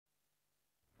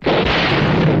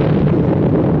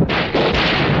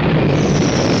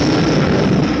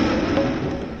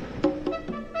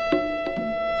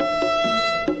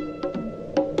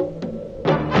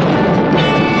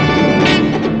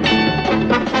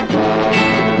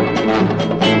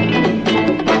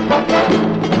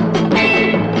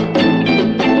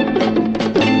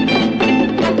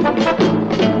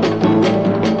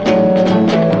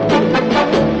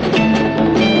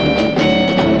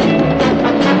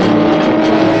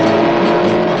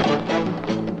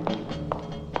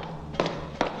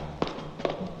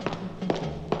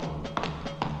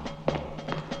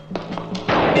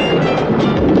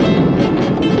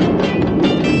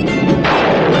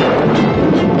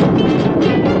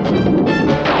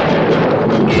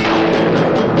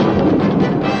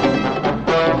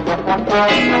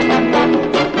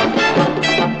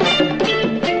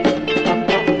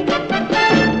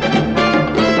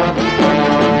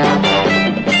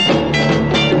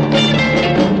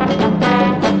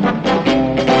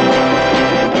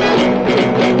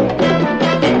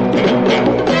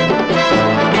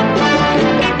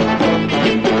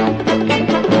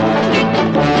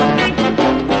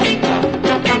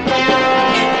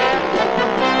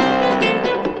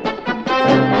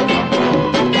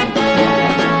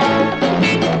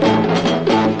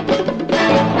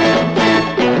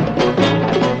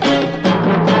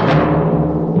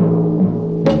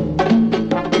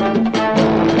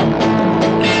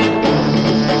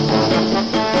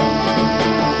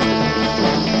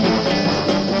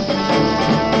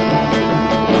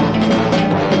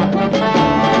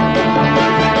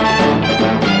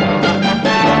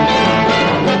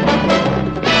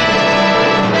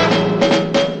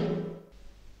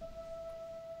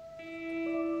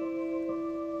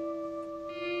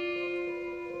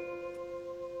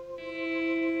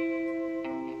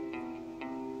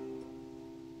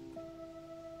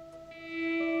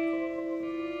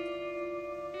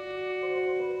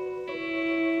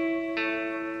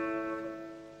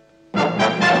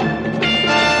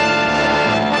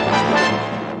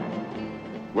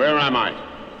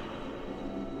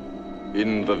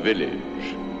In the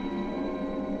village.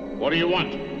 What do you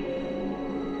want?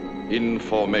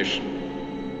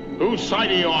 Information. Whose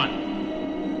side are you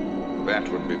on? That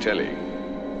would be telling.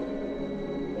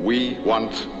 We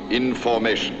want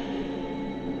information.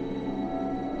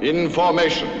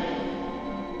 Information.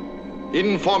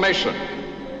 Information.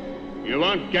 You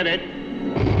won't get it.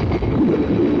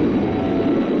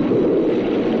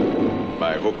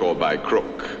 By hook or by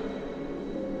crook.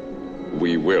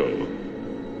 We will.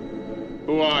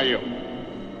 Who are you?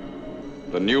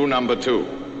 The new number 2.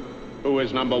 Who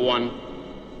is number 1?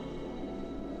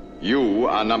 You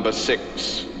are number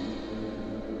 6.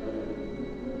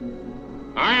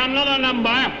 I am not a number.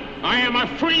 I am a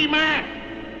free man.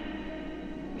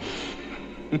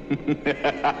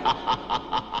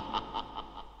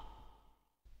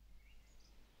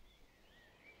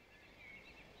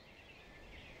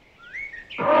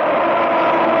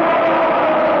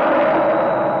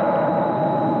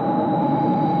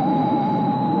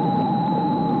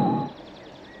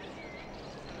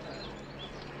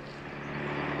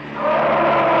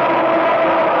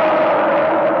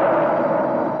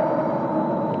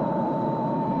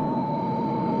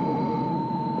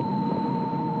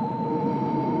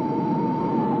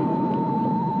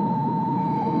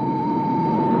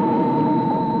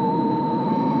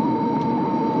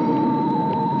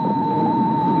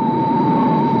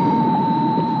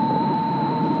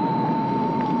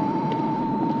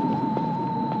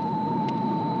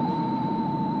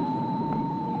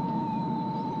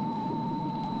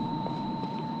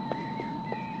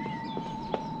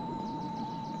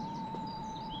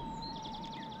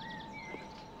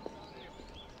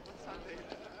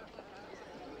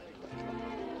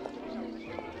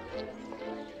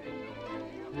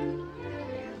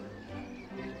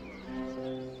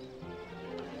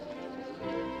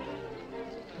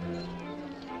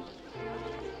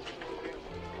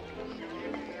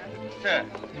 Sir,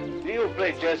 do you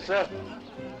play chess, sir?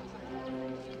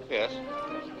 Yes.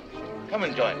 Come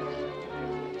and join us.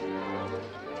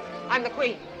 I'm the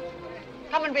Queen.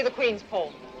 Come and be the Queen's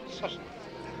pawn. Certainly.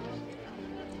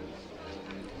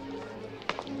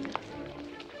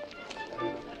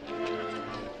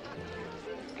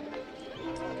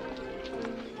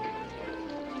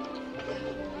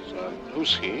 So,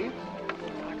 who's he?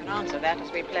 I can answer that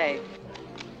as we play.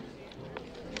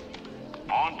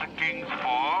 On to King's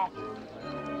 4.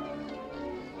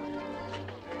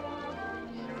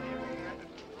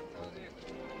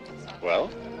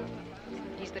 Well?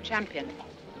 He's the champion.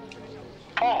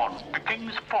 Pawn to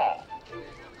King's 4.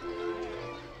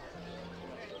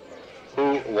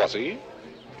 Who was he?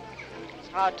 It's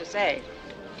hard to say.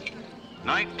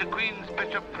 Knight to Queen's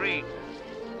Bishop 3.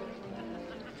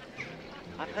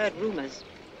 I've heard rumors.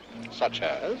 Such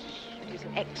as? That he's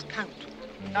an ex-count.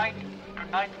 Knight to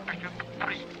Knight Bishop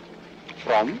 3.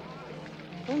 From?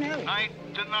 Who knows? Knight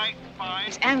to Knight 5.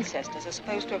 His ancestors are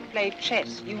supposed to have played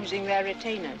chess using their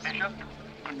retainers. Bishop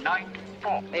to Knight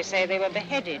 4. They say they were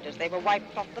beheaded as they were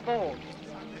wiped off the board.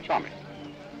 Charming.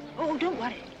 Oh, don't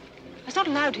worry. It's not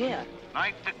allowed here.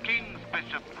 Knight to King's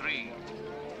Bishop 3.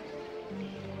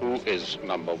 Who is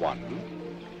number 1?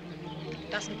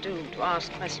 Doesn't do to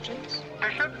ask questions.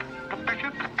 Bishop to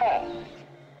Bishop 4.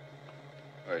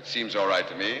 Oh, it seems all right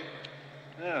to me.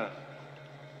 Yeah.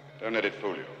 Don't let it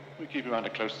fool you. We keep you under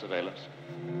close surveillance.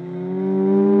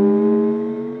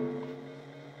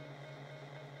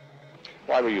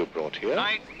 Why were you brought here?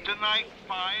 Knight to Knight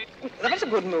 5. That was a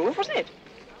good move, wasn't it?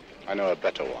 I know a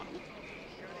better one.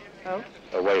 Oh?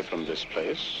 Away from this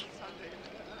place.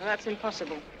 Well, that's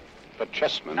impossible. But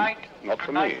chessmen, Knight not to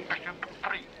for me. Knight Bishop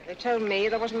 3. They told me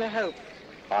there wasn't a hope.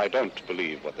 I don't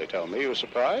believe what they tell me. You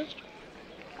surprised?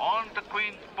 On to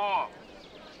Queen's 4.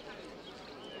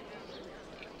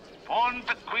 On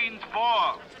to Queen's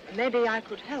 4. Maybe I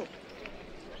could help.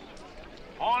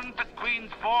 On to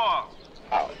Queen's 4.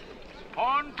 How?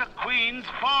 Pawn to Queen's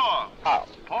 4. How?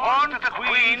 Pawn to the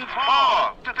Queen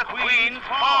 4. To the Queen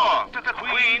 4. To the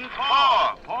Queen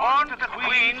 4. Pawn to the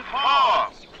Queen 4.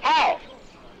 How?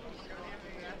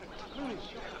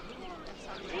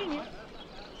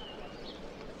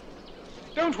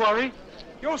 Don't worry.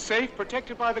 You're safe,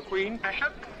 protected by the Queen.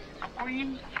 Bishop to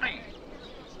Queen 3.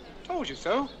 Told you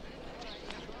so.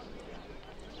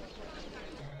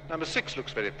 Number 6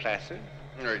 looks very placid.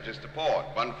 No, just a pawn.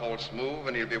 One false move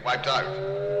and he'll be wiped out.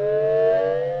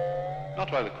 Not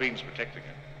while the Queen's protecting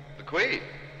him. The Queen?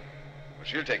 Well,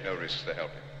 she'll take no risks to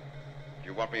help him. If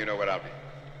you want me, you know where I'll be.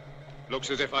 Looks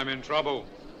as if I'm in trouble.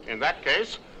 In that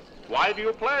case, why do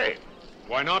you play?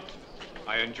 Why not?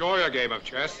 I enjoy a game of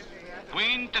chess.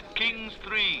 Queen to King's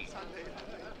 3.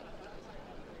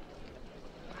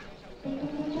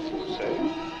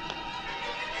 Say,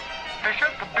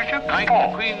 Bishop, bishop, Knight four.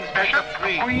 to Queen, Bishop, Bishop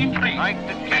 3. Queen 3. Knight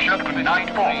to King, Bishop, Bishop Knight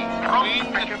 4. 3. Rook, Queen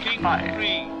to Bishop King 5.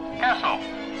 3. Castle.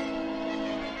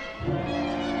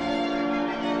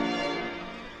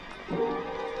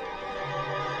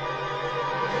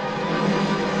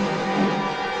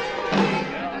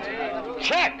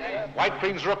 Check! White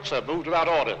Queen's rook, sir, moved without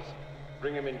orders.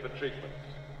 Bring him in for treatment.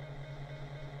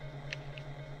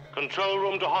 Control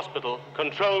room to hospital.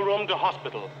 Control room to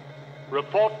hospital.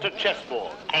 Report to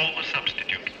chessboard. Call the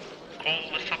substitute.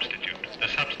 Call the substitute. The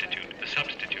substitute. The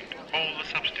substitute. Call the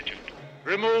substitute.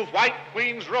 Remove White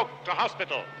Queen's rook to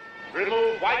hospital.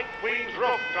 Remove White Queen's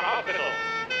rook to hospital.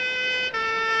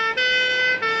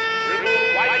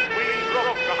 Remove White Queen's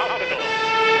rook to hospital.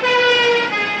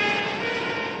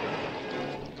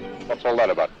 What's all that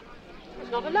about?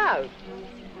 It's not allowed.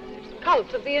 It's the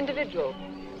cult of the individual.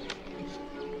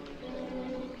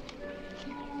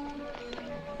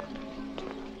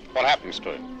 What happens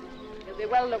to him? He'll be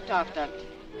well looked after.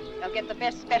 They'll get the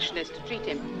best specialist to treat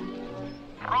him.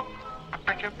 Rook,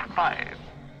 Bishop 5.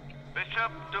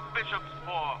 Bishop to Bishop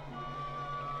 4.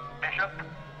 Bishop,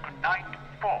 Knight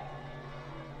 4.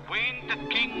 Queen to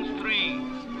King 3.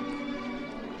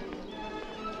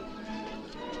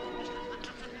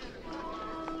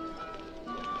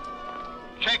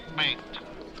 Checkmate.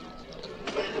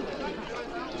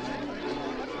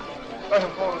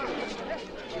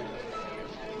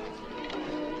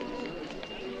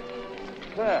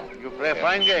 Sir, you play a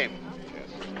fine game. Yes.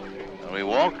 Shall we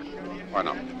walk? Why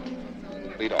not?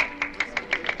 Lead on.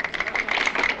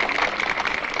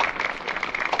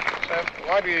 Sir,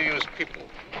 why do you use people?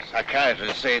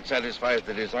 Psychiatrists say it satisfies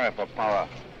the desire for power.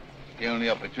 The only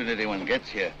opportunity one gets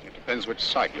here. It depends which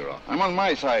side you're on. I'm on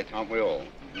my side. Aren't we all?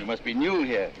 You must be new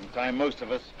here. In time, most of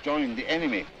us joined the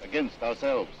enemy against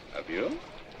ourselves. Have you?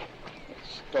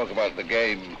 Let's talk about the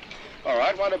game. All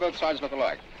right, why do both sides look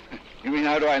alike? You mean,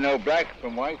 how do I know black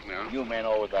from white? Yeah. You men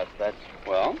always ask that.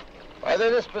 Well? By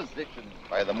their disposition,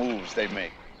 by the moves they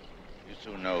make. You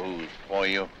soon know who's for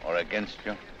you or against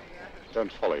you.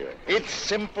 Don't follow you. It's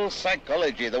simple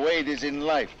psychology, the way it is in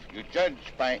life. You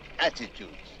judge by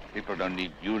attitudes. People don't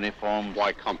need uniforms.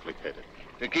 Why complicate it?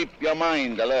 To keep your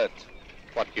mind alert.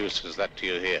 What use is that to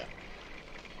you here?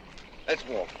 Let's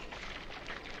walk.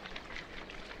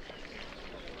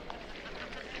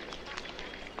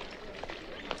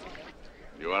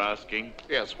 You are asking?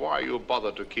 Yes, why you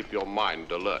bother to keep your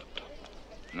mind alert?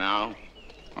 Now,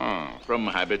 from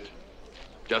habit,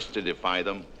 just to defy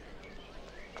them.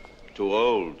 Too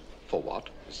old. For what?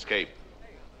 Escape.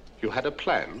 You had a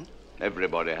plan?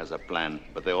 Everybody has a plan,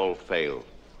 but they all fail.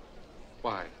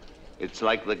 Why? It's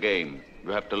like the game. You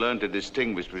have to learn to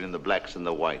distinguish between the blacks and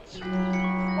the whites.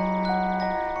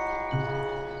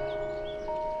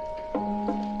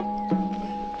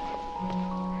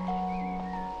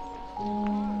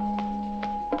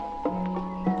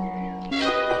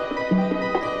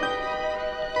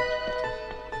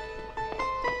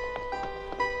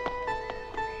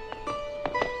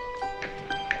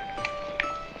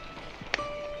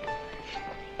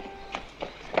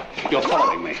 You're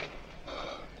following me.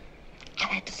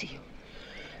 Glad to see you.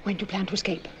 When do you plan to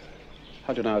escape?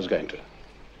 How did you know I was going to?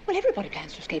 Well, everybody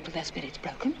plans to escape with their spirits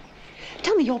broken.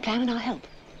 Tell me your plan and I'll help.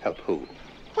 Help who?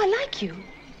 Well, I like you.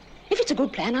 If it's a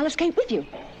good plan, I'll escape with you.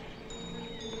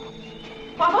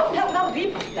 Well, I won't help other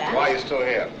people's plans. Why are you still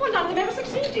here? Well, none of them ever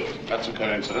succeeded. That's a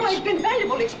coincidence. Well, it's been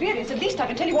valuable experience. At least I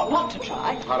can tell you what not to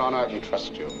try. How do I know I can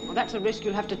trust you? Well, that's a risk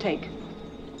you'll have to take.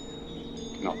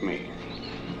 Not me.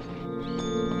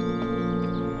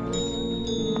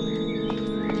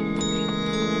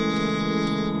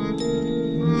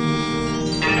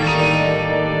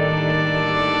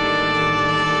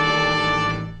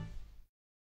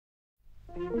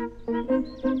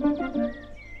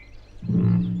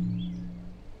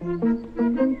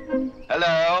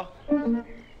 Hello.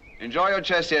 Enjoy your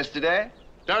chess yesterday?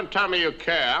 Don't tell me you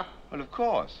care. Well, of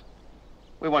course.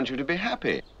 We want you to be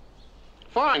happy.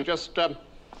 Fine, just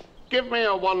give me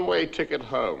a one-way ticket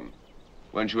home.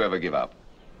 Won't you ever give up?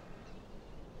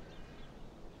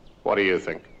 What do you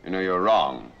think? You know, you're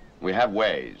wrong. We have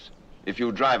ways, if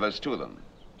you drive us to them.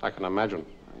 I can imagine.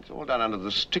 It's all done under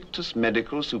the strictest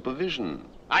medical supervision.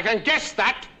 I can guess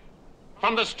that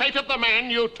from the state of the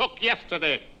man you took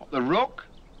yesterday. The rook?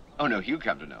 Oh, no, he'll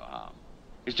come to no harm.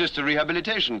 It's just a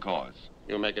rehabilitation course.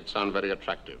 You make it sound very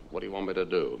attractive. What do you want me to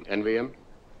do? Envy him?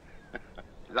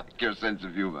 Like your sense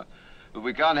of humor. But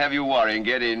we can't have you worrying.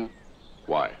 Get in.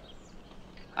 Why?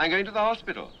 I'm going to the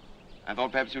hospital. I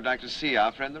thought perhaps you'd like to see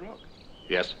our friend the rook.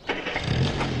 Yes.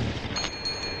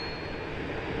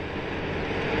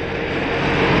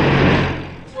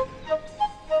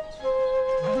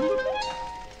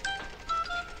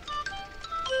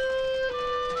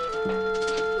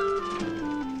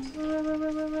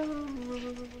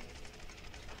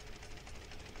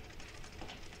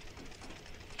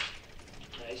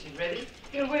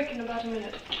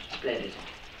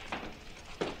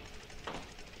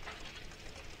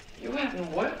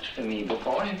 to me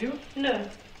before, have you? No.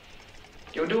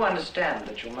 You do understand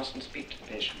that you mustn't speak to the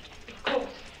patient? Of course.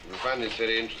 You'll find this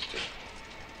very interesting.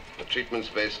 The treatment's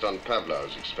based on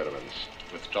Pavlov's experiments.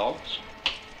 With dogs?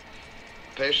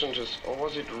 The patient has, or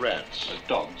was it rats?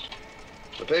 Dogs.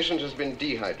 The patient has been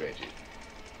dehydrated.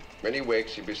 When he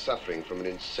wakes, he'll be suffering from an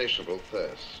insatiable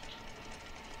thirst.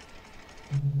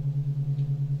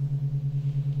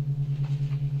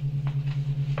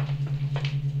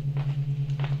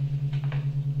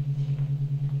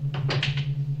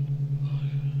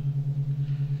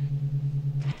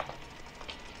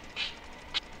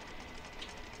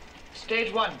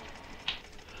 Stage 1.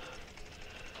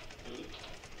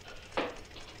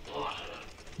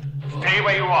 Stay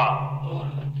where you are.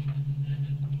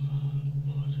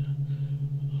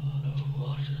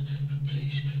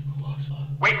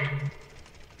 Wait.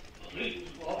 Leave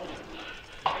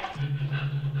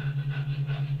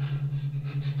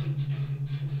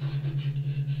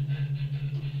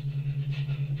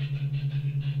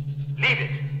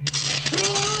it.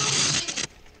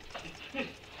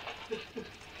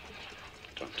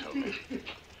 Don't tell me.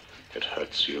 It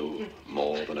hurts you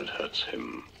more than it hurts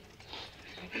him.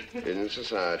 In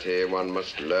society, one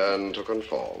must learn to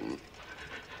conform.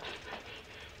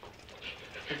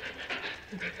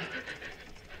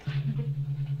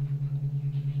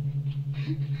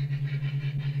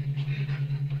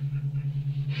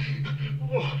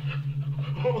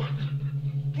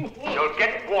 You'll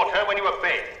get water when you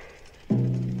obey.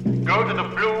 Go to the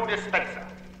blue dispenser.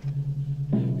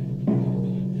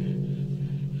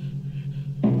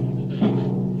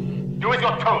 Do as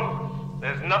you're told.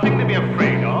 There's nothing to be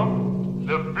afraid of.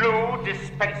 The blue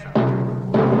dispenser.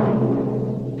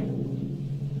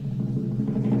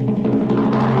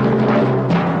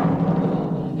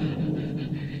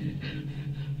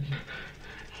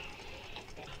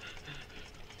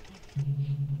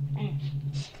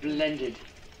 Splendid.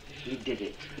 He did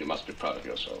it. You must be proud of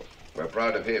yourself. We're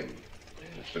proud of him.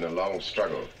 It's been a long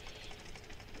struggle.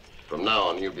 From now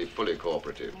on, he'll be fully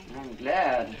cooperative. I'm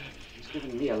glad. He's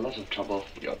given me a lot of trouble.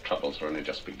 Your troubles are only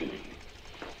just beginning.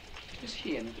 Is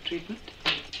he in the treatment?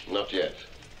 Not yet.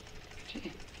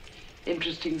 Gee,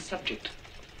 interesting subject.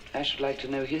 I should like to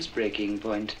know his breaking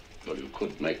point. Well, you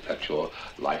could make that your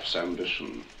life's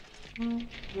ambition.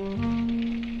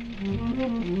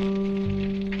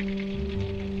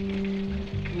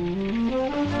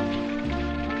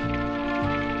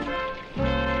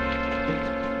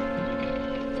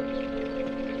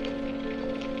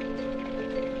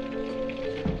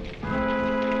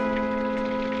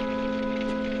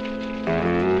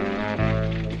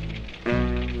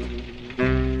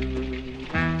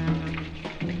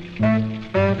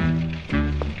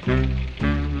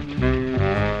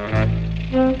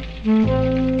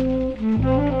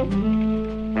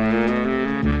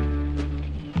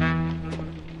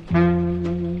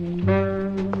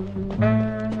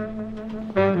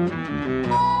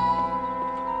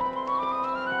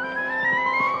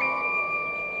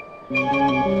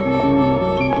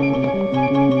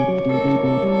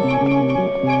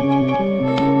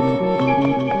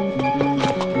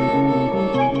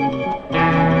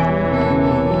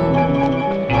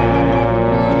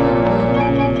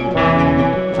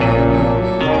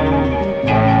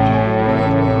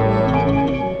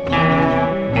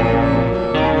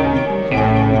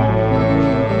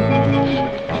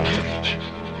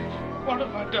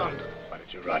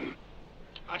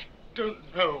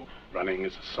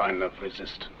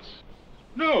 Resistance.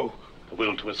 No. The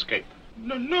will to escape.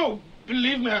 No.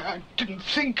 Believe me, I didn't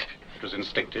think. It was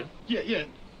instinctive? Yeah.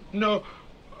 No.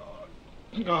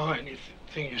 No,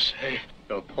 anything you say.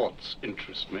 Your thoughts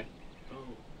interest me. Oh,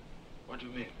 what do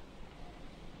you mean?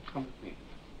 Come with me.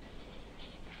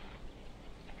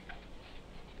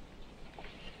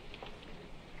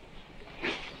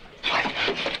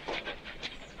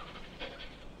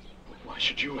 Why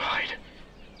should you hide?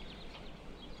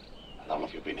 How long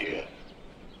have you been here?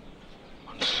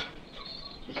 Months.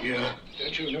 A year.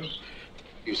 Don't you know?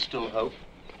 You still hope?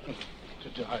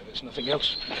 To die, there's nothing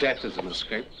else. Death is an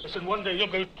escape. Listen, one day you'll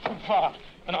go too far,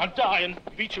 and I'll die and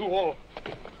beat you all.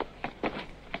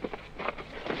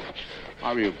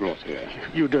 How were you brought here?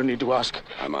 You don't need to ask.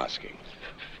 I'm asking.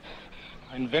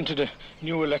 I invented a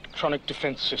new electronic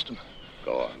defense system.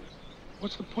 Go on.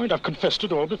 What's the point? I've confessed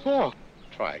it all before.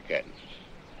 Try again.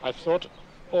 I thought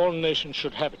all nations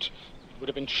should have it. It would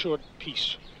have ensured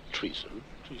peace. Treason?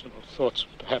 Treasonable thoughts,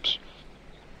 perhaps.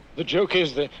 The joke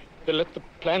is they let the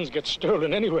plans get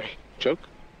stolen anyway. Joke?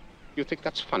 You think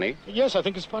that's funny? Yes, I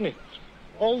think it's funny.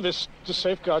 All this to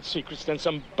safeguard secrets, then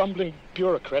some bumbling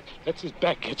bureaucrat lets his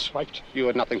back get swiped. You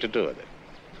had nothing to do with it.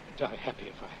 I'd die happy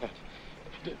if I had.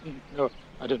 No,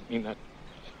 I don't mean that.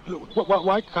 Look,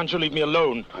 why can't you leave me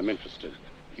alone? I'm interested.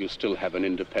 You still have an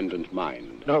independent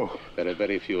mind. No. There are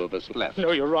very few of us left.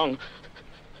 No, you're wrong.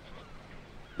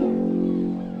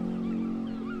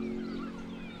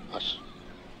 Us.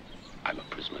 I'm a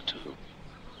prisoner, too.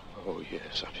 Oh,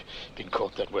 yes. I've been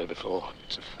caught that way before.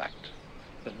 It's a fact.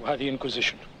 Then why the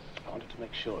Inquisition? I wanted to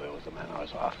make sure it was the man I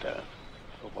was after.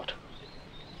 For what?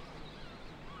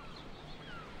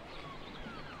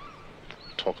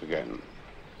 Talk again.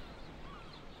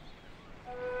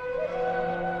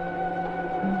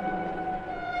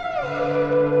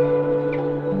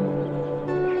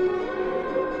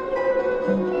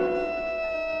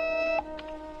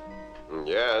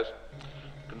 Yes?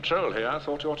 Control here. I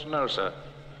thought you ought to know, sir.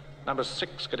 Number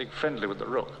 6 getting friendly with the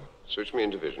rook. Switch me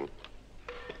into vision.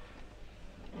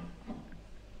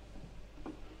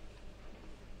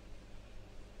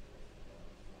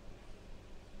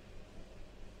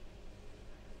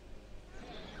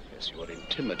 Yes, you were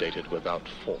intimidated without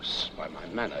force. By my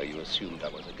manner, you assumed I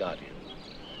was a guardian.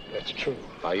 That's true.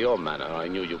 By your manner, I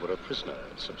knew you were a prisoner,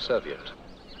 subservient.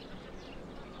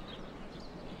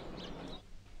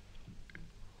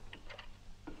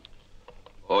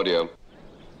 Audio.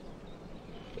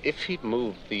 If he'd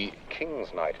moved the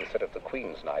King's Knight instead of the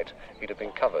Queen's Knight, he'd have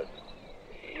been covered.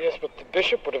 Yes, but the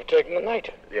bishop would have taken the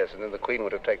knight. Yes, and then the Queen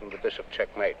would have taken the bishop.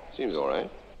 Checkmate. Seems all right.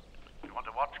 You want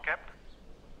to watch, Cap?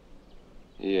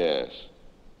 Yes.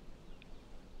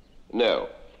 No.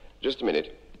 Just a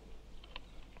minute.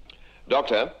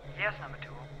 Doctor? Yes, number 2.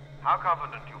 How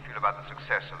confident do you feel about the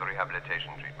success of the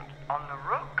rehabilitation treatment? On the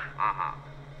rook?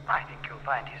 Mm-hmm. I think you'll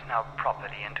find he's now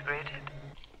properly integrated.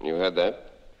 You heard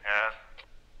that? Yes.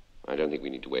 I don't think we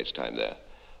need to waste time there.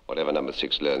 Whatever number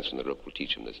 6 learns from the rook will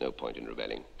teach him there's no point in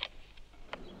rebelling.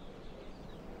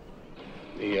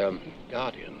 The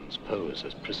guardians pose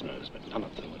as prisoners, but none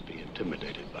of them would be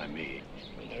intimidated by me.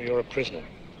 Now you're a prisoner.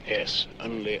 Yes,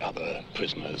 only other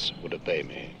prisoners would obey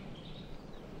me.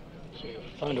 So you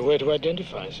find a way to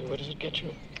identify. So where does it get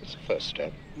you? It's the first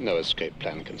step. No escape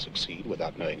plan can succeed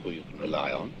without knowing who you can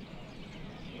rely on.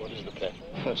 What is the plan?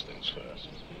 First things first.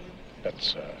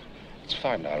 Let's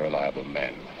find our reliable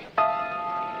men.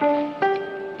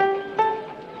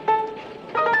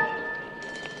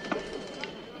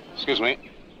 Excuse me.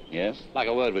 Yes? Like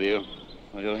a word with you.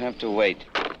 Well, you'll have to wait.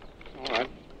 All right.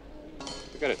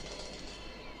 Forget it.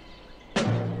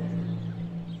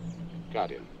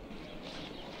 Guardian.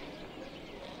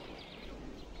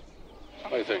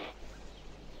 What do you think?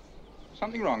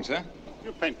 Something wrong, sir?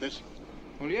 You paint this.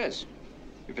 Well, yes.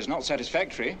 If it's not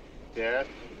satisfactory, Yeah.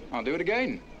 I'll do it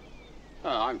again. Oh,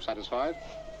 I'm satisfied.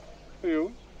 Are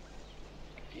you?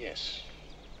 Yes.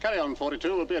 Carry on,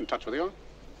 42. We'll be in touch with you.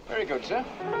 Very good, sir.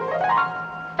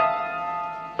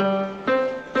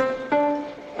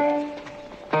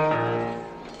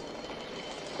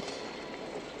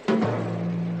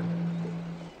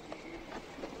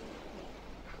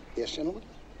 Yes, gentlemen?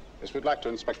 Yes, we'd like to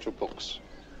inspect your books.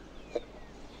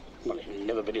 Well, it's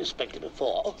never been inspected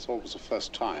before. It's always the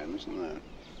first time, isn't there?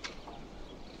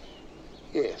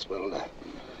 Yes, well,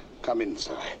 come in,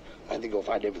 sir. I think you'll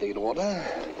find everything in order.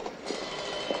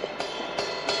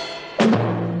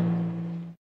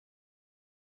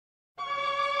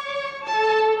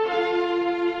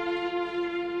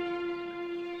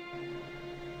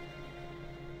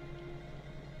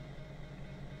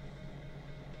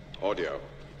 Audio.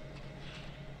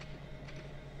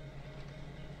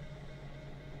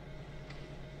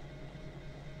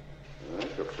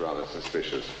 That looks rather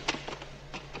suspicious.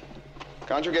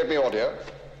 Can't you get me audio?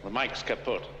 The mic's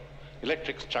kaput.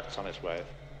 Electric's chuck's on its way.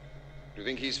 Do you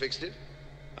think he's fixed it?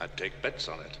 I'd take bets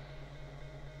on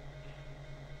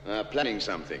it. Planning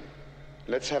something.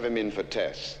 Let's have him in for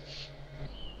tests.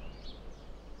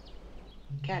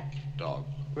 Cat. Dog.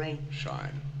 Rain.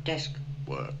 Shine. Desk.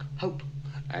 Work. Hope.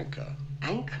 Anchor.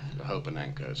 Anchor. The hope and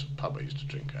anchor is a pub I used to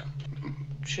drink at.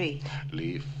 Tree.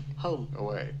 Leaf. Home.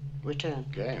 Away. Return.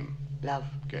 Game. Love.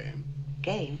 Game.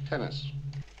 Game. Tennis.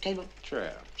 Table.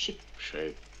 Chair. Ship.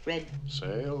 Shape. Red.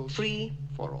 Sails. Free.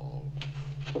 For all.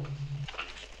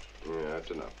 Yeah,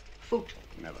 that's enough. Foot.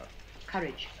 Never.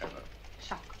 Courage. Ever.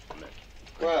 Sock. Let.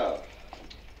 Well.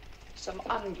 Some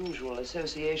unusual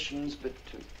associations, but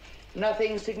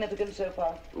nothing significant so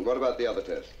far. And what about the other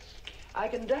tests? I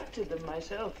conducted them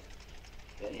myself.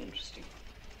 Very interesting.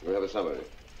 We'll have a summary.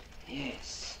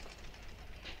 Yes.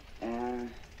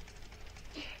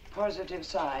 Positive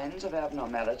signs of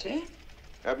abnormality.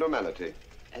 Abnormality?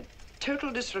 A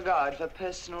total disregard for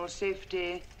personal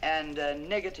safety and a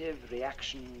negative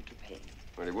reaction to pain.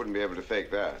 Well, he wouldn't be able to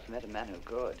fake that. If I met a man who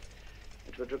could,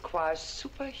 it would require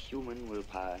superhuman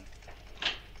willpower.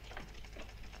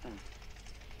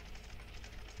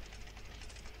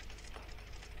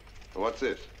 What's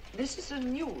this? This is a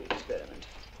new experiment.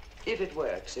 If it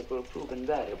works, it will prove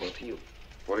invaluable to you.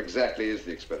 What exactly is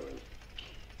the experiment?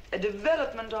 A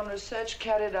development on research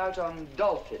carried out on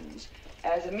dolphins.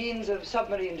 As a means of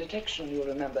submarine detection, you'll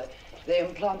remember, they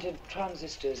implanted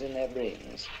transistors in their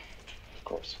brains. Of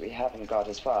course, we haven't got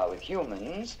as far with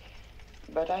humans,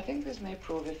 but I think this may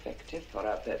prove effective for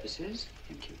our purposes.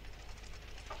 Thank you.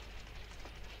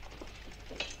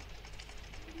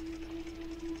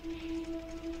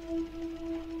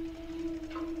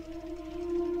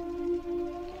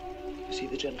 You see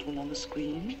the gentleman on the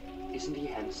screen? Isn't he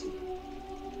handsome?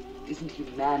 Isn't he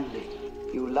manly?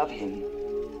 You love him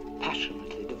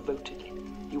passionately, devotedly.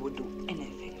 You would do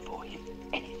anything for him,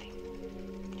 anything.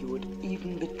 You would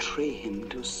even betray him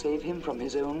to save him from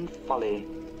his own folly.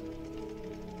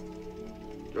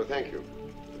 Oh, thank you.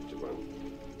 51.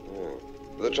 Oh.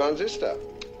 The transistor?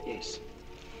 Yes.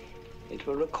 It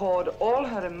will record all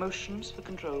her emotions for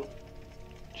control.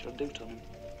 She'll dote on him,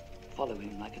 follow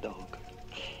him like a dog.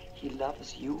 He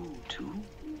loves you, too.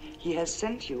 He has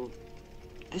sent you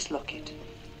this locket.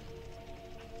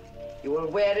 You will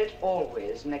wear it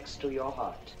always next to your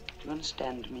heart. Do you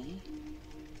understand me?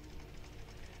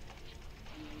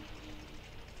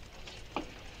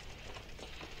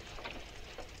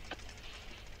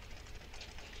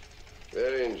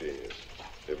 Very ingenious.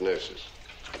 Hypnosis.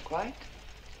 Quite.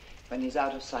 When he's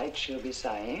out of sight, she'll be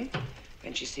sighing.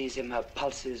 When she sees him, her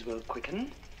pulses will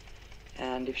quicken.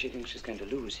 And if she thinks she's going to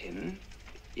lose him,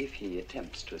 if he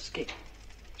attempts to escape,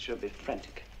 she'll be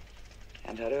frantic.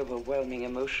 And her overwhelming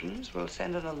emotions will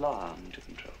send an alarm to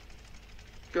control.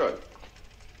 Good.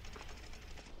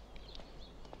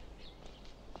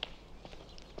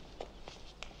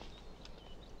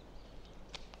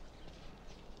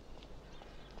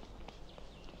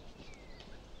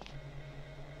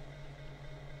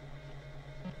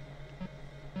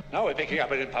 Now we're picking up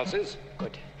her impulses.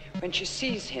 Good. When she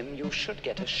sees him, you should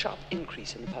get a sharp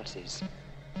increase in the pulses.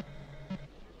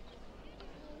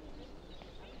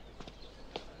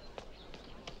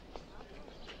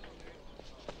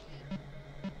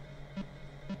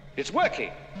 It's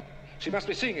working. She must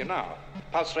be seeing him now.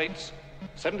 Pulse rates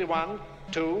 71,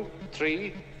 2,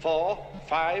 3, 4,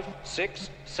 5, 6,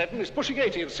 7. It's pushing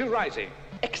 80 and still rising.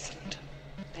 Excellent.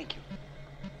 Thank you.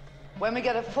 When we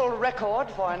get a full record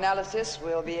for analysis,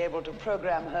 we'll be able to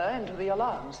program her into the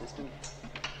alarm system.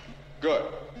 Good.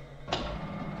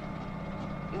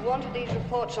 You wanted these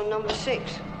reports on number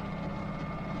 6.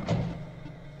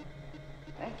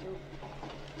 Thank you.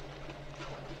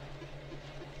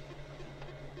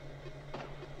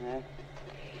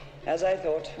 As I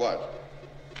thought. What?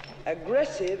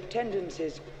 Aggressive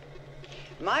tendencies.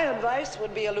 My advice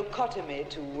would be a leucotomy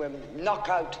to knock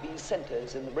out these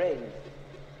centers in the brain.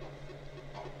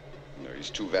 No,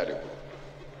 he's too valuable.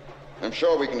 I'm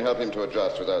sure we can help him to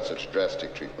adjust without such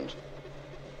drastic treatment.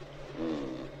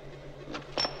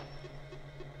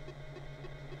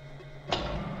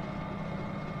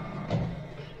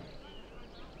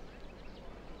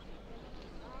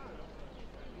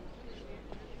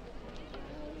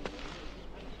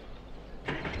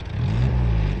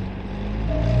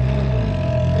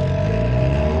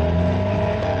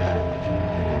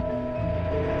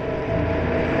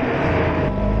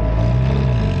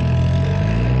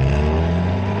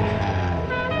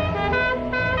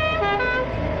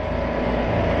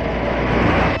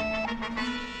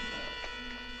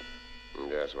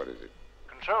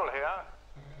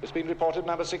 It's been reported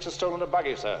number 6 has stolen a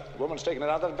buggy, sir. The woman's taken it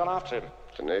out and gone after him.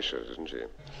 Tenacious, isn't she?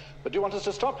 But do you want us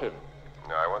to stop him?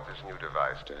 No, I want this new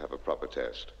device to have a proper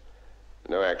test.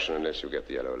 No action unless you get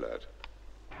the yellow alert.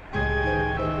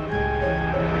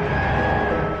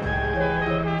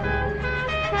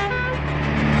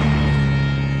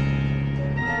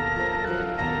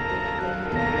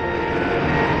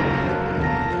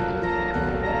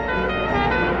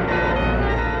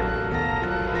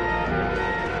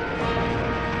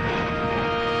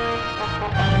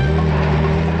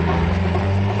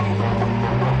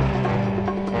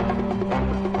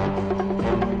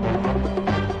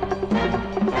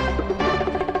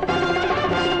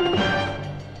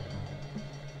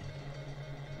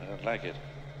 Like it.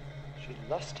 She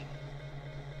lost him.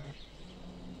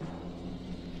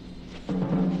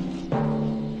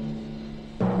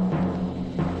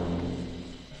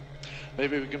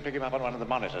 Maybe we can pick him up on one of the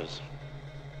monitors.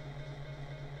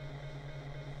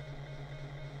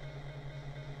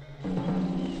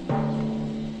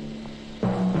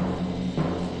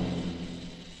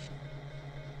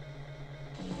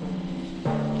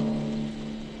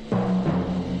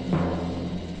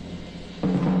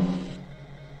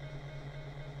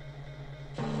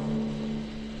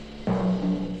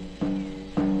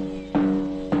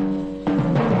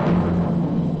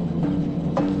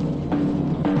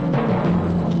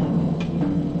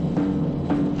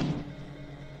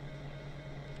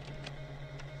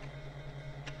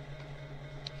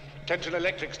 Attention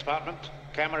electrics department.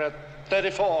 Camera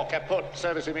 34, kaput.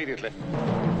 Service immediately.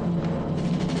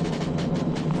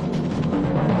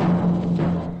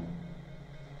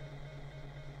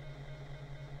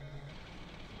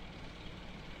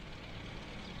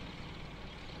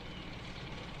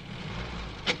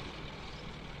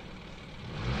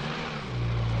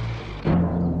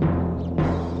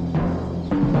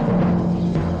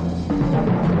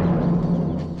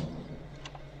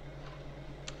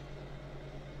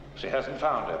 She hasn't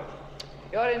found him.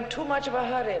 You're in too much of a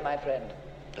hurry, my friend.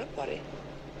 Don't worry.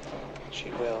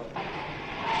 She will.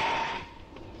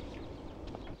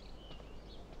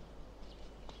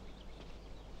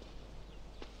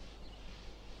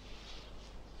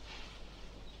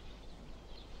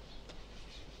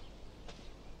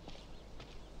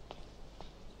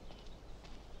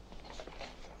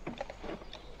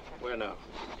 Where now?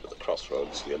 At the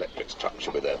crossroads. The electrics truck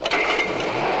should be there.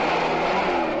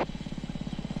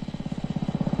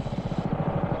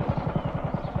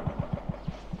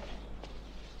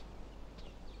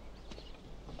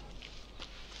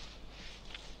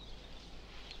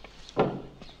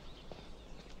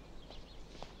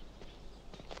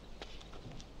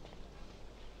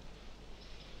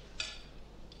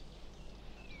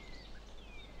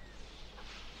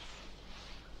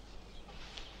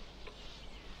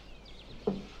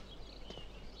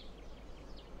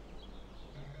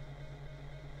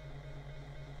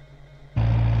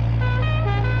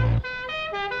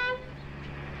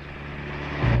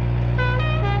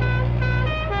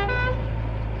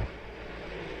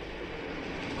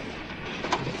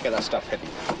 Get that stuff hidden.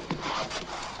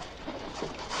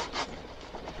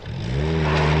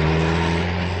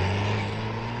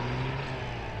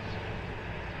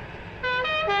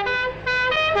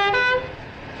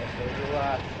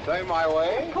 Play my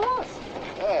way? Of course.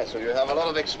 Yeah, so you have a lot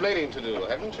of explaining to do,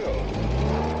 haven't you?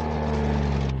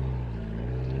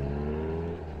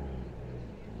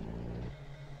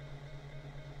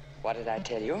 What did I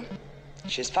tell you?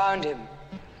 She's found him.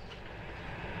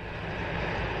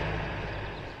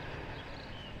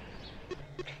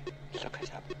 Look at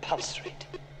her pulse rate.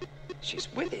 She's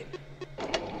with him.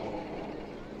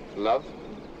 Love?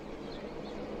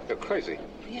 You're crazy.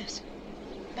 Yes.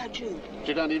 About you.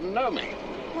 You don't even know me.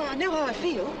 Well, I know how I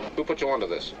feel. Who put you onto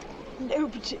this?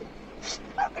 Nobody.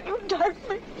 How can you doubt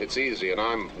me? It's easy, and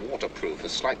I'm waterproof. A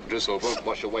slight drizzle won't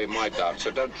wash away my doubts,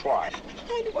 so don't try.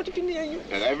 I don't want to be near you.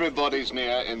 And everybody's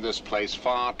near in this place,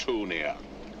 far too near.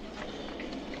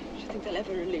 Do you think they'll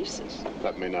ever release us?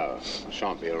 Let me know. I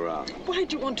shan't be around. Why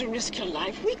do you want to risk your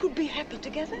life? We could be happy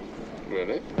together.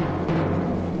 Really?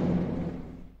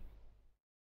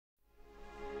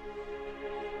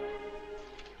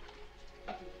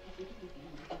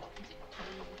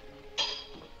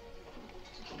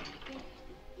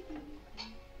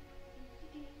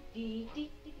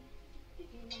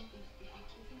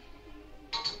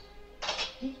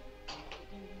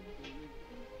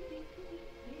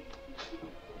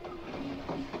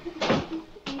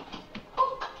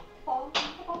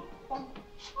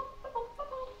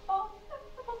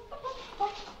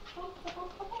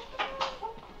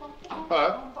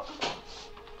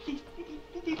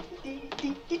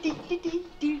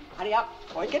 Hurry up,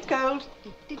 or it gets cold.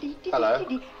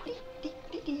 Hello.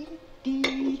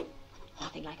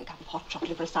 Nothing like a cup of hot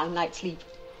chocolate for a sound night's sleep.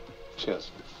 Cheers.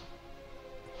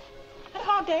 Had a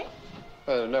hard day?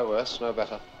 No worse, no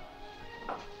better.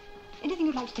 Anything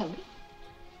you'd like to tell me?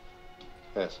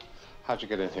 Yes. How'd you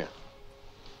get in here?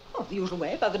 Oh, the usual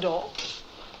way, by the door.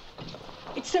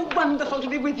 It's so wonderful to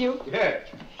be with you. Yes.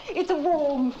 It's a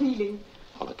warm feeling.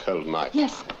 On a cold night.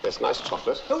 Yes. Yes, nice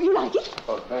chocolate. Oh, you like it?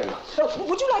 Oh, very nice. Oh,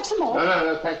 would you like some more?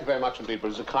 No, thank you very much indeed,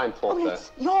 but it's a kind thought there.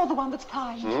 You're the one that's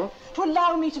kind. Hmm? To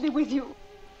allow me to be with you.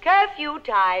 Curfew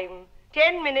time.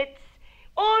 10 minutes.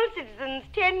 All citizens,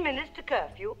 10 minutes to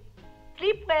curfew.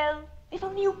 Sleep well. If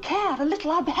only you cared a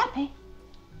little, I'd be happy.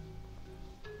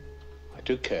 I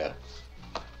do care.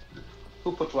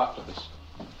 Who put you up to this?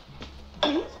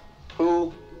 Yes?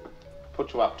 Who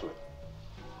put you up to it?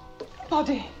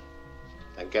 Nobody.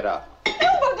 Then get up.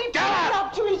 Nobody put me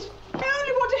up to it. I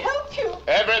only want to help you.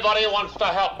 Everybody wants to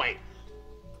help me.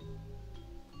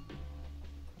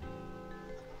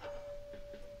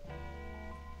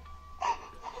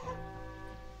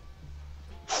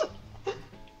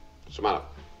 What's the matter?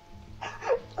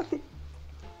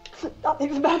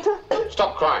 Nothing's the matter.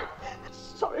 Stop crying.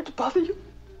 Sorry to bother you.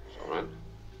 It's all right.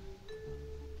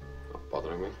 Not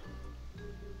bothering me.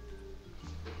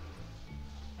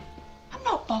 I'm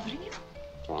not bothering you.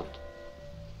 It's all right.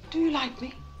 Do you like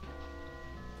me?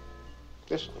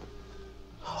 Yes.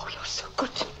 Oh, you're so good.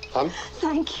 Pardon?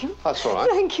 Thank you. That's all right.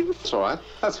 Thank you. That's all right.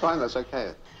 That's fine. That's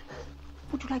okay.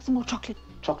 Would you like some more chocolate?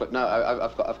 Chocolate? No,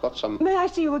 I've got some. May I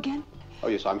see you again? Oh,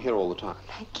 yes, I'm here all the time.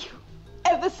 Thank you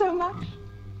ever so much.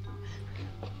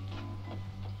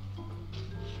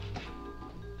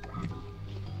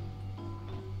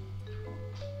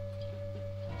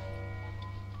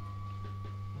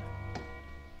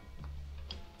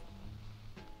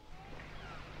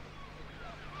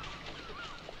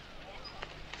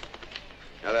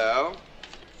 Hello.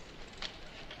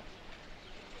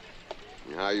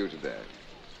 How are you today?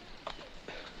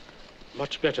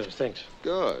 Much better, thanks.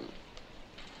 Good.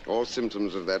 All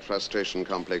symptoms of that frustration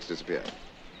complex disappear.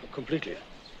 Completely.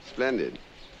 Splendid.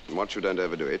 And watch you don't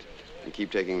overdo it. And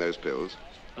keep taking those pills.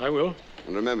 I will.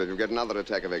 And remember, if you get another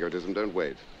attack of egotism, don't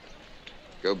wait.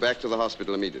 Go back to the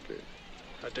hospital immediately.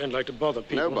 I don't like to bother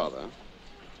people. No bother.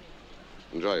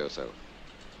 Enjoy yourself.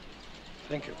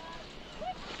 Thank you.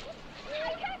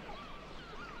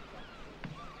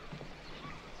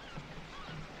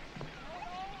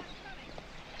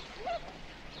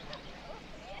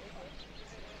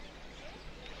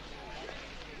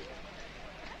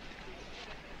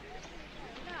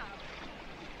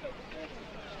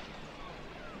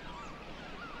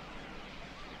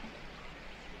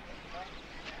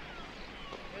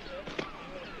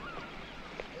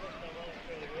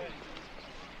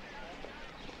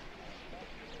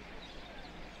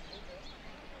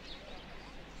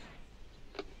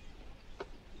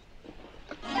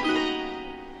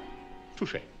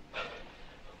 Touché.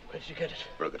 Where did you get it?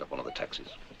 Broke it up one of the taxis.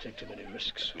 I'll take too many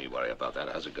risks. Me worry about that.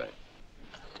 How's it going?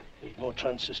 Need more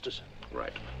transistors.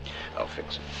 Right. I'll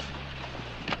fix it.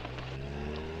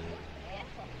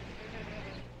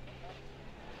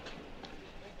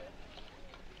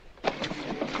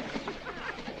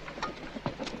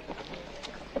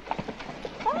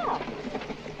 Ah,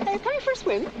 are you coming for a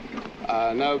swim?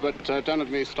 No, but don't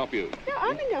let me stop you. No,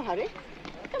 I'm in no hurry.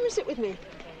 Come and sit with me.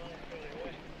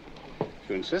 If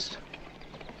you insist.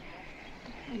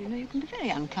 You know, you can be very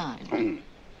unkind.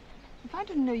 If I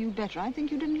didn't know you better, I'd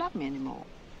think you didn't love me anymore.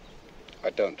 I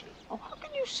don't. Oh, how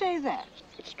can you say that?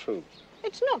 It's true.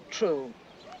 It's not true.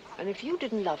 And if you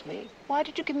didn't love me, why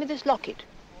did you give me this locket?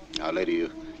 Now, lady,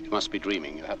 you must be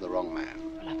dreaming. You have the wrong man.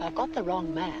 Well, if I've got the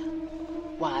wrong man,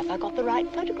 why have I got the right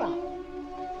photograph?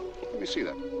 Let me see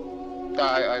that.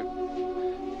 I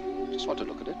just want to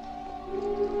look at it.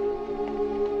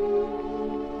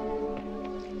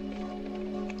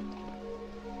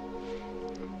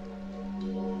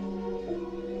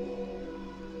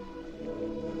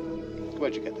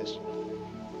 Where'd you get this?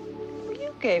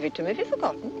 You gave it to me. Have you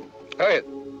forgotten? Oh, yeah.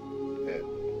 Yeah.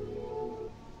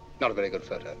 Not a very good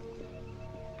photo.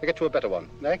 I'll get you a better one.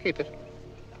 There, keep it.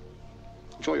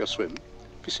 Enjoy your swim.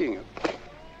 Be seeing you.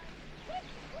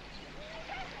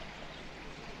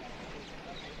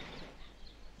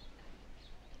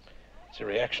 It's a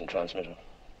reaction transmitter.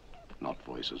 Not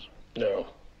voices. No.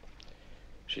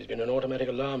 She's been an automatic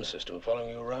alarm system following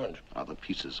you around. Are the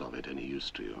pieces of it any use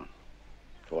to you?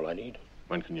 All I need.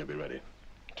 When can you be ready?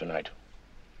 Tonight.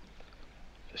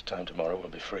 This time tomorrow we'll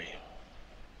be free.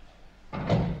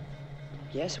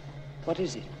 Yes? What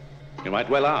is it? You might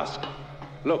well ask.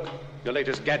 Look, your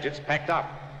latest gadget's packed up.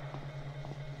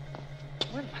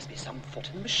 Well, it must be some fault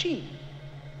in the machine.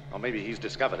 Or maybe he's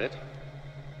discovered it.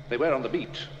 They were on the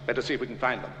beach. Better see if we can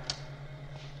find them.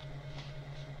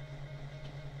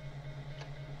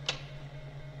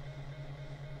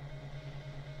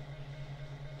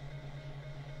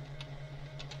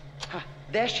 Ah,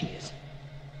 there she is.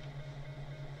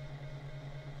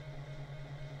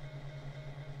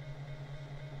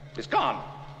 It's gone.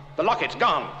 The locket's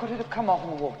gone. Could it have come off in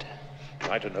the water?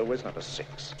 I don't know. Where's number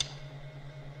 6?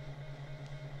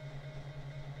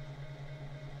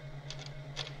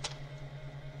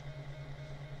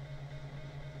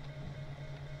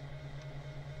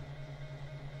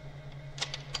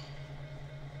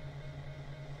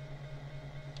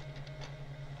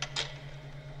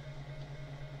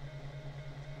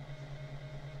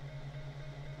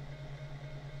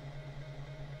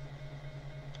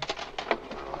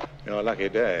 Your lucky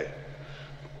day.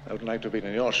 I wouldn't like to have been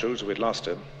in your shoes if we'd lost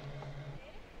him.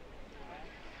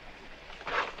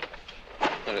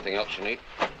 Anything else you need?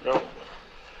 No.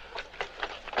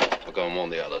 I'll go and warn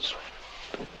the others.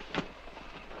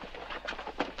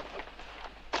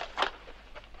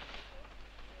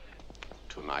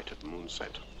 Tonight at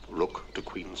moonset, look to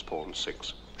Queen's Pawn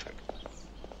 6. Check.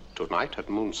 Tonight at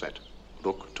moonset,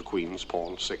 look to Queen's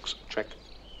Pawn 6. Check.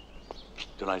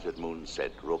 Tonight at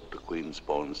moonset, rook to Queen's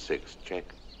Pawn 6. Check.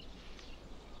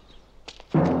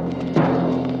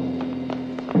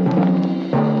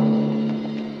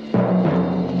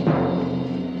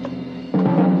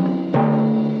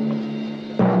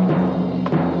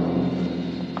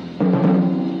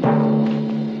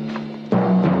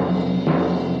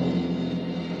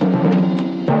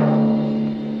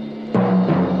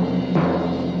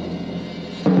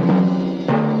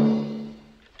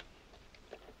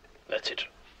 That's it.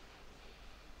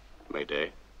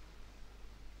 Mayday.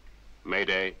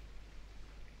 Mayday.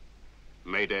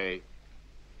 Mayday.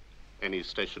 Any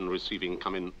station receiving,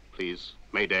 come in, please.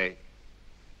 Mayday.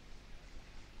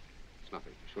 It's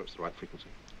nothing. You sure it's the right frequency?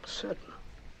 Certain.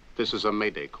 This is a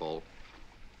Mayday call.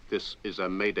 This is a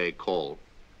Mayday call.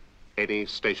 Any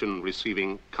station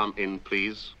receiving, come in,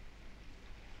 please.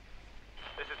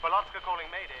 This is Polotska calling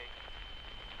Mayday.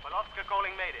 Polotska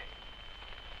calling Mayday.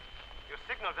 Your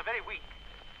signals are very weak.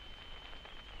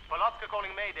 Polotska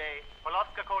calling Mayday.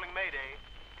 Polotska calling Mayday.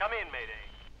 Come in, Mayday.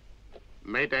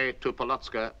 Mayday to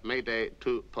Polotska. Mayday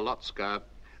to Polotska.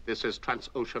 This is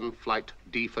Transocean Flight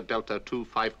D for Delta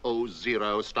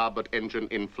 2500. Starboard engine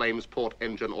in flames. Port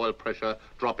engine oil pressure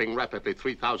dropping rapidly.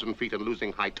 3,000 feet and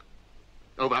losing height.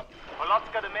 Over.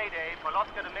 Polotska to Mayday.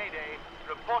 Polotska to Mayday.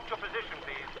 Report your position,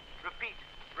 please. Repeat.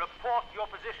 Report your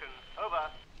position.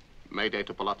 Over. Mayday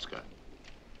to Polotska.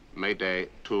 Mayday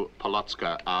to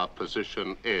Polotska. Our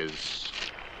position is...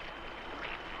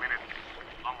 Minutes.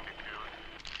 Longitude.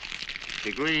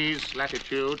 Degrees,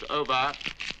 latitude, over.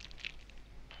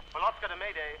 Polotska to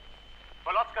Mayday.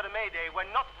 Polotska to Mayday.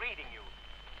 We're not reading you.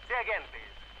 Say again,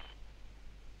 please.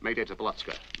 Mayday to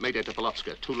Polotska. Mayday to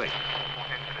Polotska. Too late.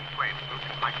 Port engine in flames.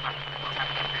 Losing height rapidly. We'll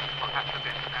have to bid. We'll have to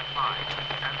bid. Stand by.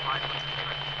 Stand by for the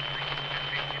signal.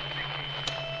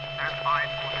 Stand by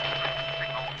for the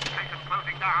signal. Station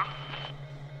closing down.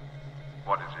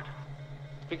 What is it?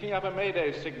 Picking up a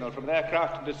Mayday signal from an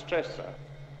aircraft in distress, sir.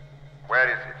 Where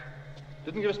is it?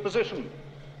 Didn't give us position.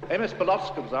 MS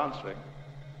Polotska was answering.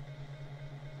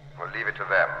 We'll leave it to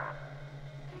them.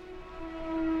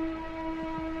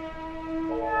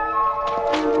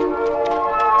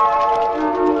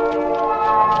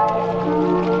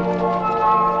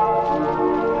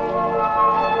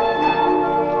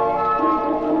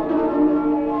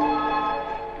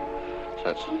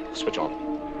 Let's switch on.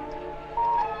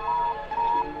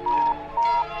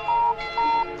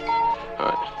 All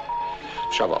right.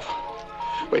 Shove off.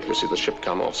 Wait till you see the ship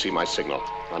come off. See my signal.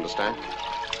 Understand?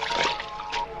 Right.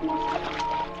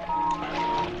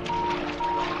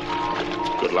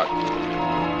 Good luck.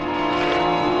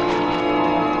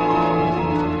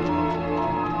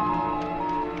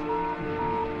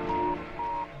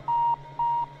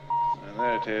 And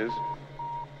there it is.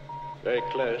 Very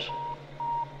close.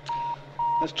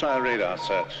 Let's try a radar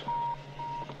search.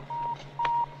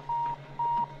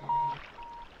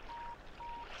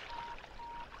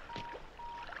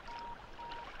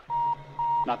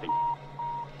 Nothing.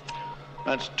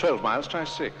 That's 12 miles. Try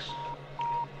 6.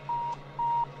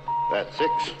 That's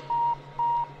 6.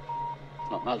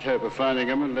 Not much hope of finding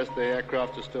them unless the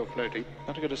aircraft is still floating.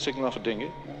 Not to get a signal off a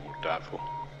dinghy? Oh, doubtful.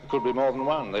 It could be more than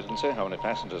one. They didn't say how many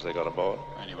passengers they got aboard.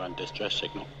 Only one distress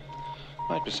signal.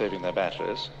 Might be saving their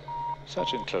batteries.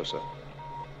 Search in closer.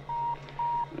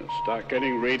 We'll start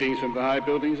getting readings from the high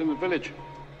buildings in the village.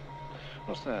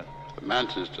 What's that? The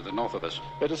mountains to the north of us.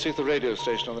 Better see if the radio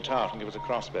station on the tower can give us a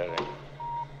cross bearing.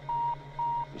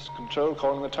 This control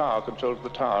calling the tower. Control to the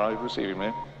tower. Are you receiving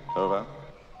me? Over.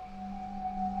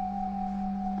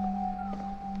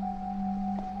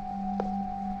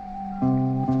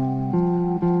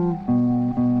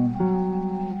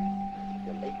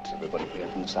 You're late. Everybody be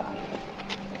up inside.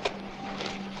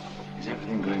 Is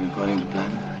everything going according to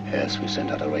plan? Yes, we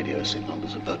sent out a radio signal.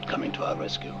 There's a boat coming to our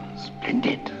rescue.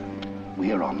 Splendid.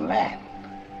 We're on land.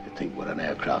 You think we're an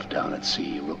aircraft down at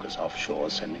sea, Rook is offshore,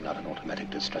 sending out an automatic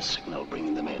distress signal,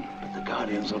 bringing them in. But the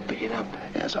Guardians will pick it up.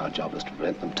 Yes, our job is to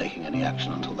prevent them taking any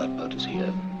action until that boat is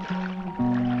here.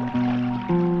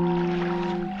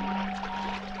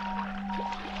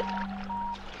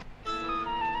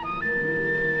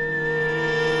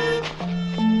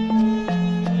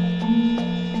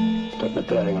 Taking a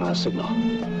bearing on our signal.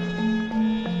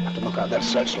 Have to knock out that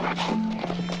searchlight.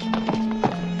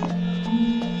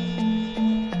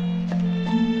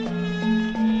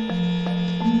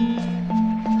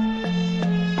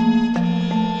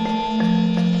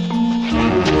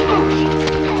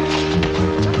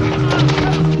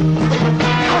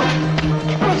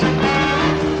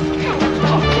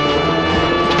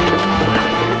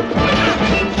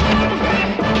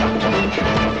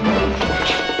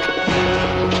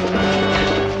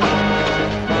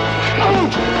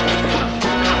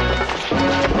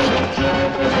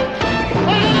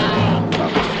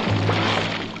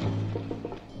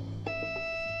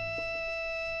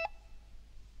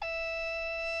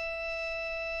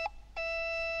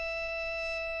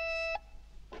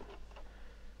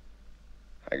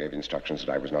 I gave instructions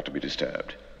that I was not to be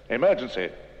disturbed. Emergency.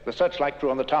 The searchlight crew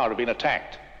on the tower have been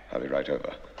attacked. I'll be right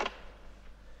over.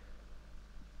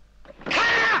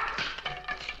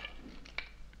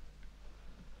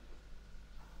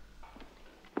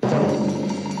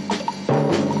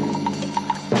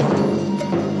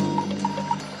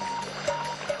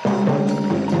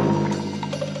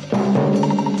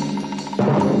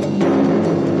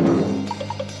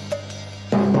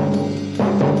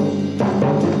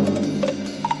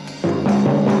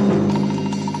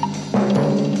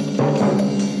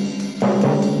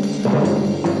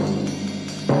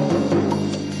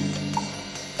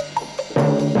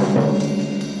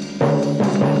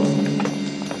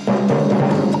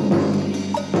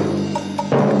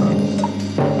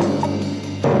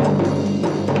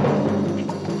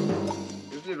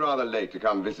 late to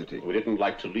come visiting. We didn't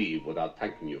like to leave without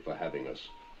thanking you for having us.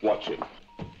 Watch him.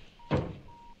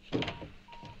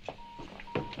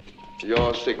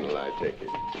 Your signal, I take it.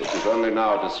 If you've only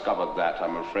now discovered that,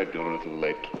 I'm afraid you're a little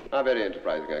late. How very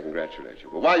enterprising. I congratulate you.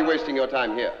 Well, why are you wasting your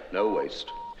time here? No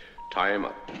waste. Tie him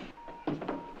up.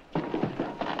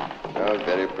 How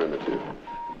very primitive.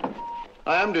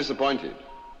 I am disappointed.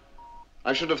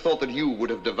 I should have thought that you would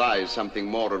have devised something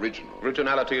more original.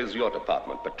 Originality is your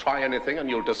department, but try anything and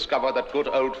you'll discover that good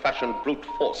old-fashioned brute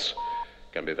force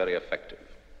can be very effective.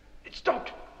 It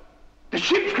stopped. The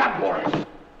ship's cut, Warren.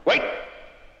 Wait!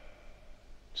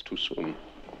 It's too soon.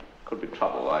 Could be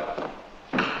trouble.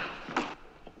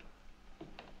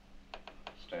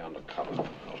 Stay under cover.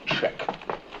 I'll check.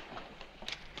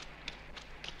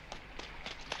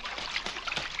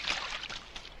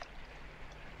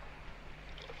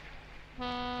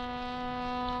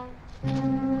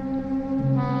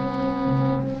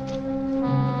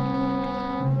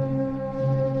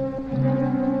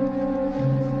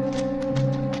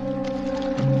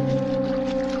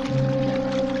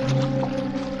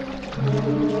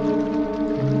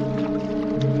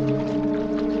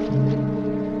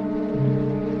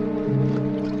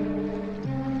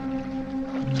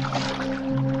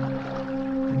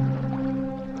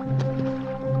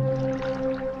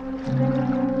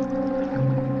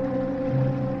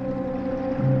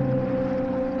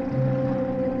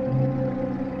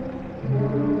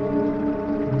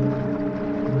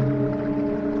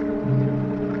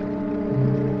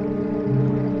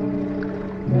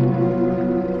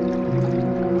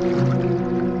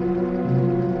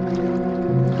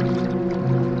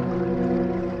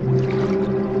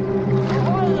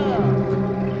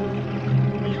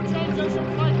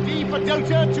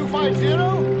 Delta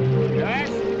 250? Yes?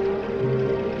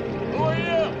 Who are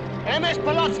you? MS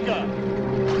Polotska.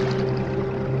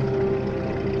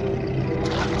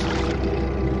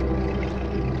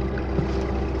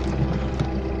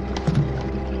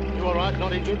 You all right?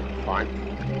 Not injured? Fine.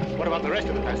 What about the rest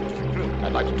of the passengers and crew?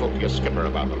 I'd like to talk to your skipper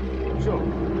about them. Sure.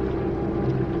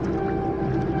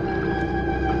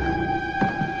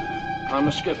 I'm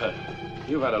the skipper.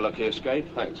 You've had a lucky escape.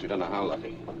 Thanks. You don't know how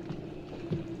lucky.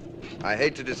 I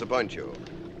hate to disappoint you,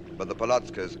 but the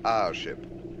Polotska's our ship.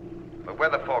 The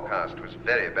weather forecast was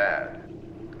very bad.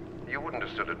 You wouldn't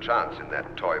have stood a chance in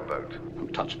that toy boat. I'm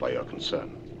touched by your concern.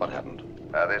 What happened?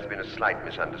 There's been a slight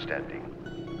misunderstanding.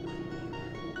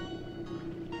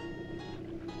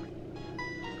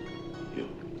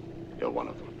 You're one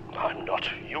of them. I'm not.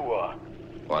 You are.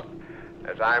 What?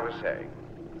 As I was saying,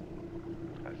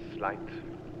 a slight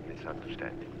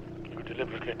misunderstanding. You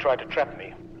deliberately tried to trap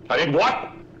me. I did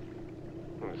what?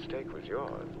 The mistake was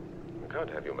yours. We can't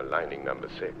have you maligning number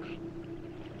 6.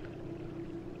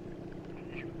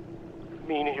 You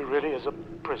mean he really is a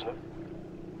prisoner?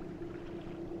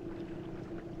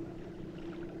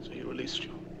 So he released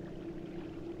you.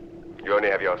 You only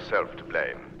have yourself to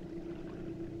blame.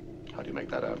 How do you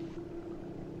make that out?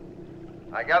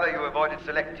 I gather you avoided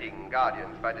selecting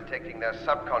guardians by detecting their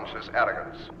subconscious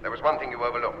arrogance. There was one thing you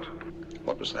overlooked.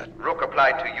 What was that? Rook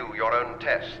applied to you your own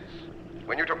tests.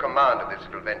 When you took command of this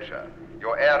little venture,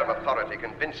 your air of authority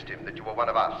convinced him that you were one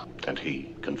of us. And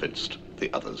he convinced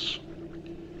the others.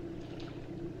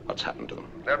 What's happened to them?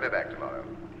 They'll be back tomorrow.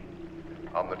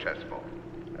 On the chessboard.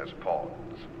 As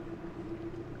pawns.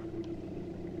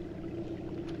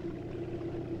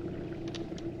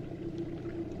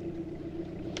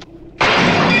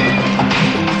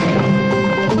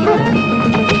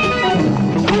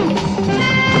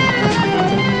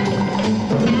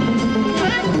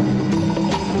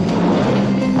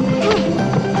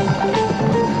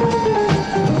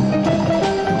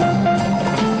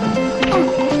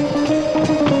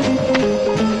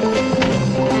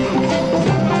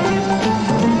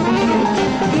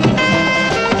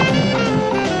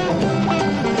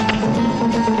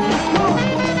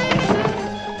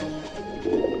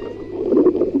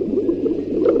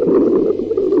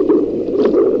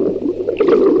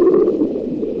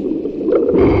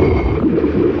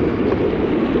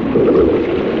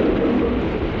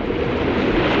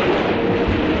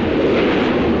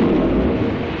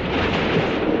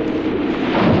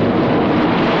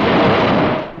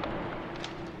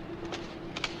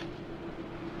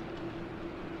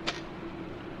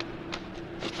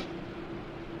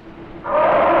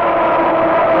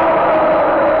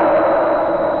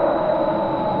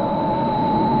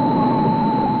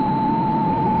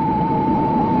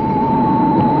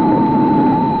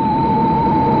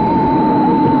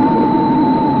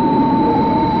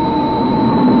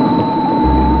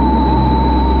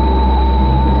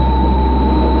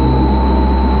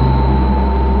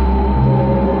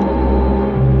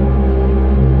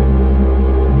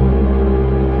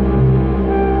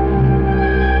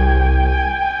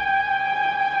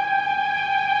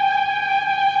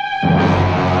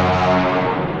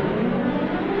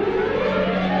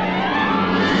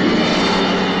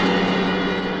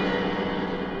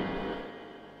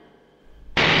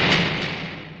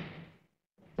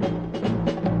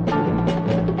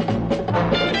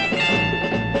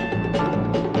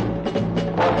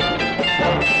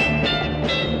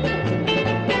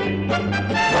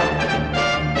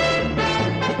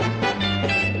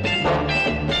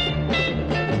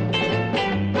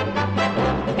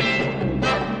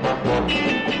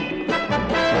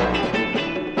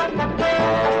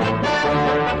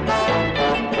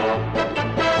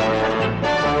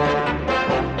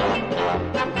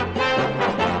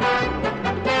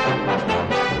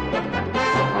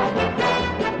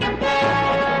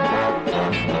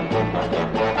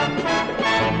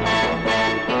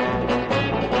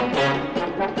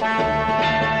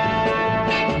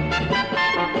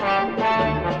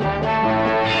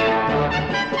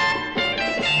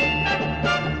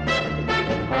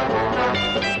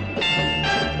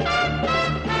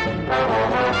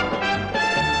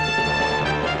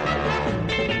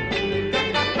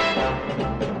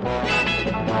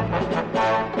 Thank you.